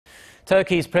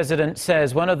Turkey's president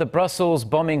says one of the Brussels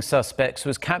bombing suspects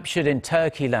was captured in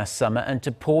Turkey last summer and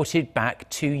deported back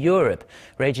to Europe.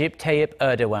 Recep Tayyip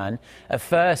Erdogan at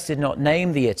first did not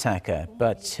name the attacker,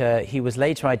 but he was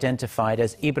later identified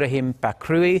as Ibrahim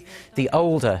Bakraoui, the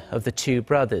older of the two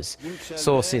brothers.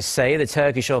 Sources say the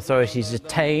Turkish authorities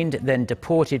detained, then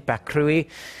deported Bakraoui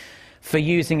for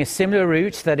using a similar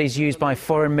route that is used by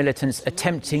foreign militants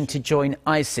attempting to join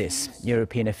ISIS.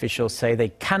 European officials say they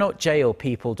cannot jail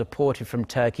people deported from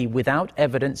Turkey without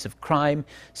evidence of crime,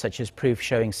 such as proof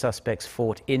showing suspects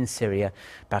fought in Syria.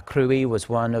 Bakraoui was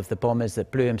one of the bombers that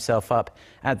blew himself up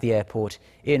at the airport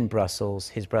in Brussels.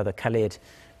 His brother Khalid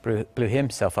blew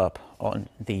himself up on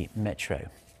the metro.